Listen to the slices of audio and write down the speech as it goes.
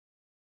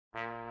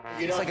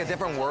It's like a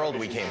different world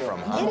we came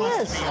from, huh?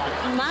 It is.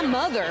 My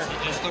mother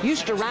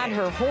used to ride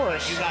her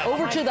horse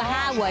over to the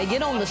highway,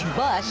 get on this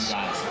bus,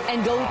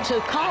 and go to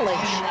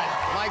college.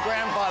 My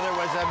grandfather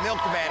was a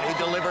milkman who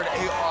delivered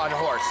on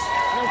horse.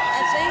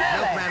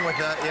 Milkman with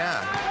the,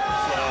 yeah.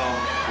 So,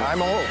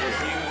 I'm old.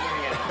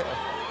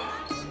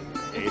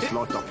 It's a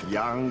lot of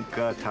young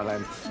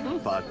talents,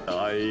 but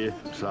I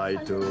try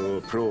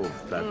to prove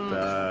that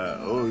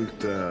old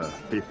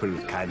people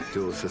can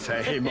do the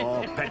same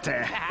or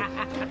better.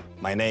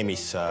 My name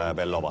is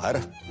Vello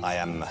Vaher. I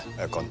am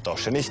a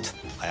contortionist.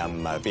 I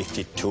am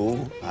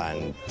 52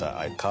 and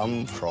I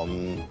come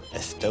from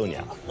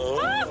Estonia. Oh.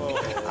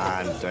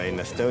 And in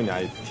Estonia,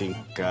 I think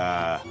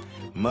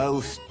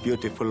most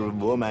beautiful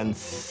women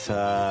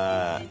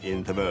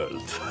in the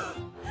world.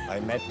 I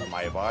met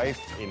my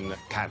wife in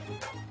camp.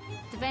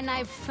 When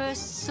I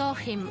first saw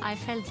him, I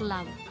felt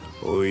love.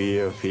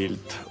 We feel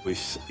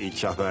with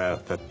each other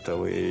that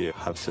we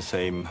have the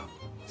same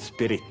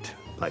spirit,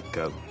 like...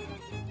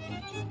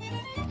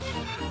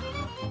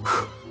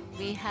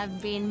 We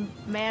have been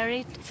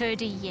married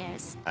 30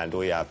 years. And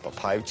we have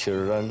 5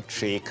 children,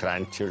 3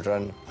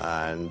 grandchildren,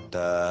 and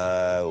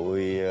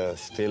we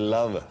still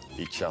love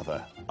each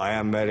other. I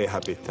am very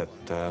happy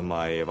that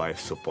my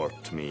wife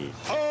supports me.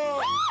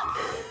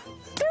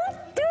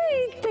 Don't do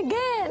it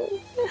again.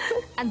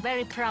 I'm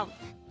very proud.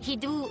 He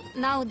do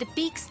now the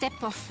big step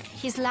of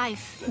his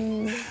life.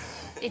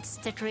 It's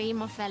the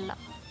dream of Vello.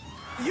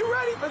 You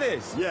ready for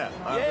this? Yeah,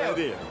 I'm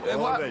ready.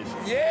 Always.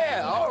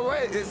 Yeah, all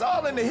right. It's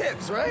all in the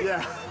hips, right?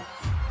 Yeah.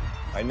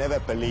 I never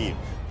believed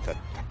that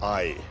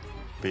I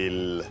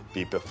will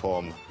be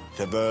perform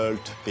the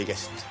world's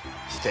biggest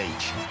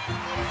stage.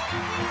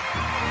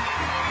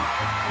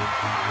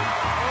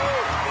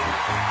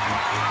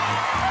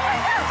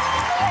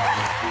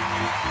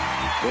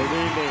 Good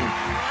evening.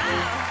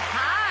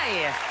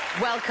 Hi,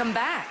 welcome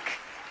back.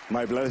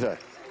 My pleasure.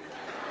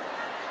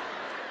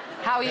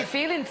 How are you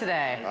feeling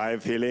today? I'm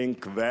feeling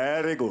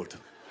very good.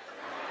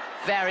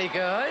 Very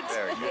good.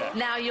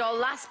 Now, your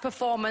last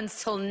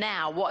performance till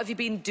now, what have you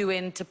been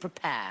doing to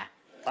prepare?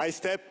 I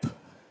step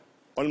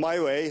on my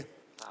way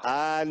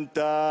and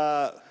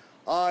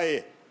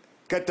I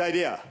get the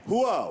idea.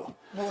 Wow!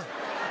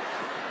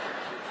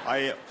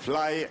 I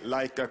fly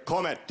like a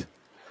comet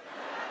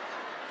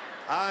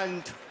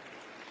and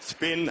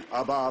spin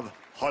above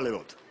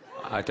Hollywood.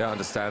 I don't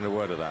understand a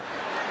word of that.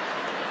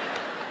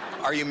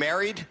 Are you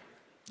married?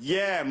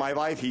 Yeah, my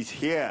wife is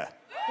here.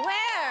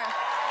 Where?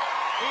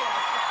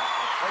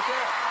 Right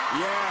there.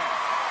 Yeah.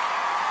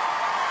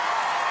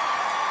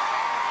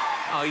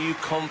 Are you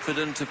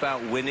confident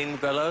about winning,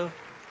 Vello?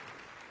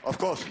 Of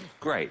course.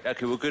 Great.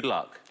 Okay, well, good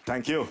luck.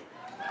 Thank you.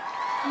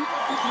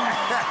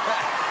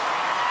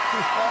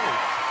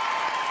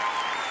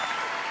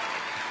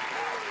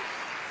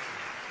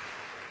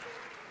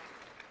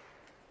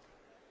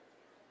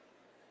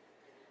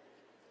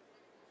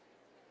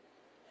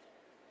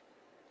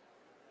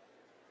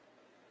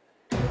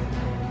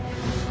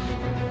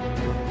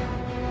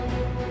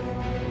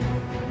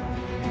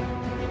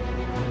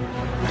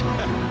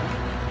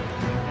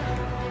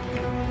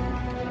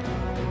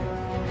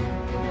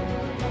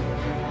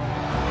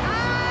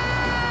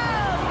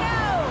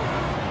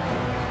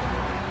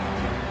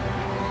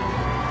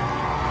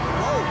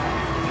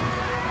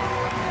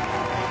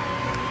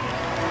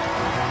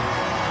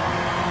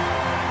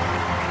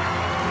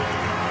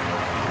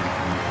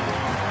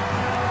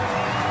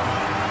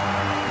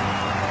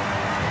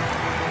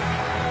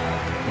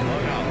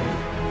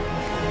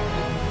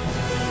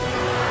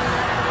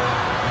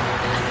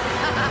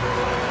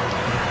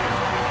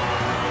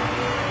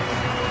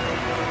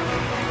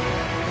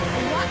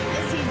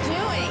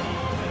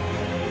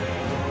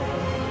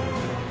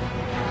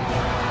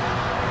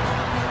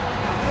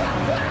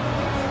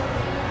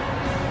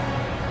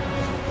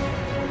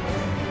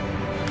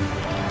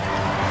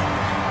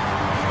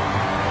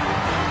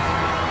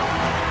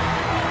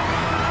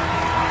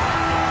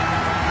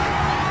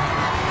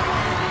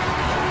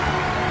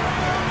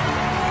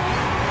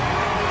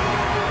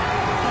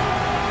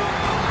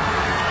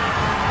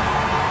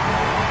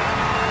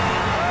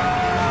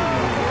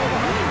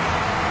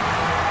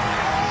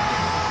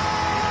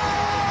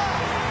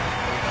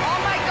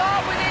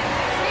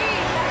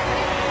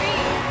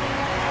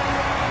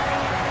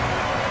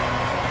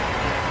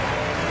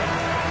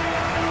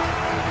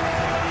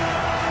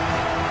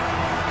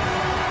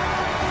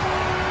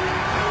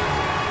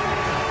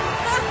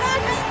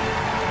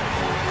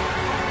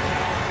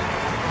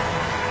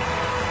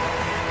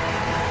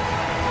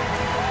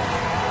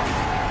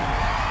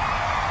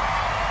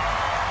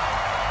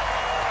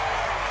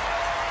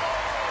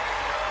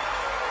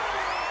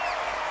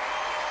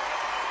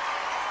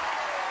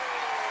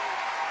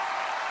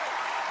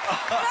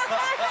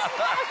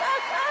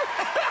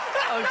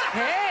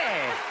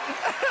 Okay.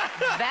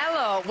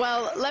 Vello,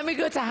 well, let me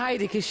go to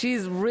Heidi, because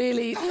she's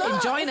really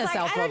enjoying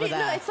herself over there.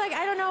 No, it's like,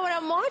 I don't know what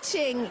I'm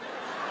watching.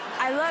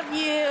 I love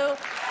you.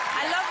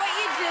 I love what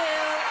you do.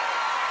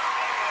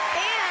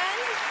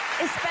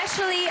 And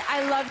especially,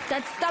 I love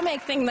that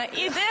stomach thing that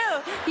you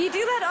do. You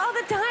do that all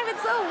the time.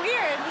 It's so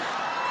weird.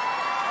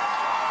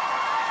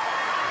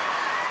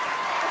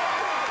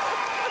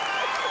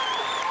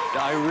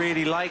 I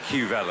really like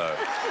you, Vello.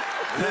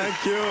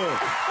 Thank you.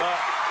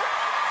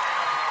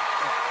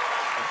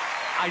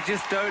 I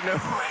just don't know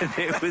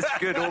whether it was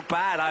good or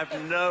bad. I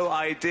have no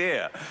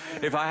idea.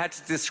 If I had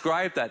to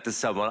describe that to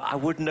someone, I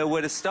wouldn't know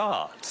where to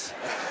start.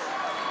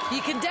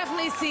 You can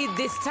definitely see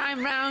this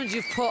time round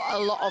you've put a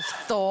lot of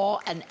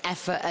thought and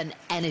effort and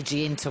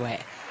energy into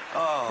it.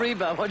 Oh.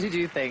 Reba, what did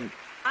you think?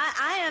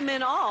 I am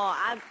in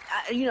awe.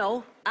 You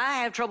know, I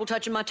have trouble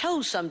touching my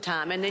toes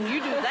sometime, and then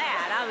you do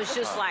that. I was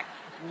just like,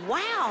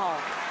 wow.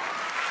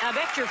 I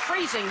bet you're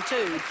freezing,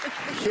 too.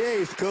 Here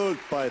is cold,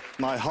 but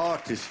my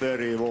heart is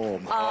very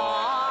warm. But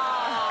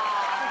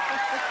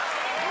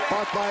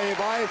my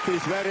wife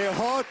is very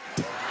hot.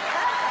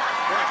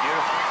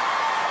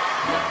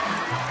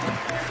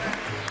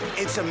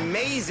 It's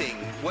amazing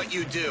what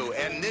you do,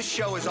 and this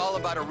show is all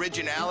about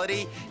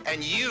originality,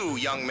 and you,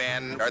 young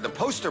man, are the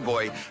poster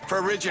boy for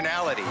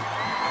originality.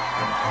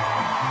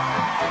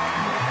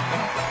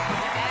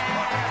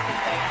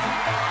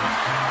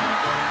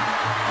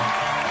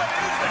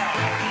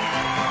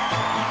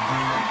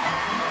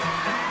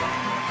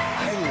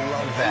 I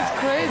love that.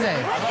 Crazy.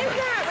 What is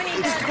that when he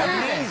It's does that?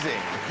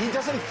 amazing. He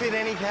doesn't fit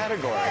any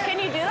category. Can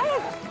you do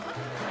that?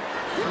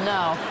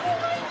 No.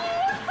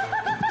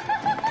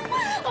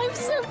 I'm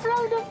so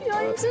proud of you.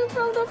 I'm so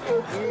proud of you.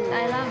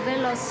 I love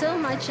Vello so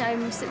much.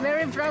 I'm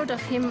very proud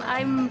of him.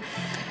 I'm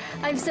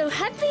so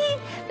happy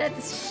that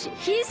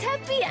he's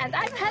happy and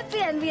I'm happy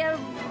and we are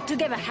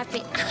together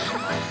happy.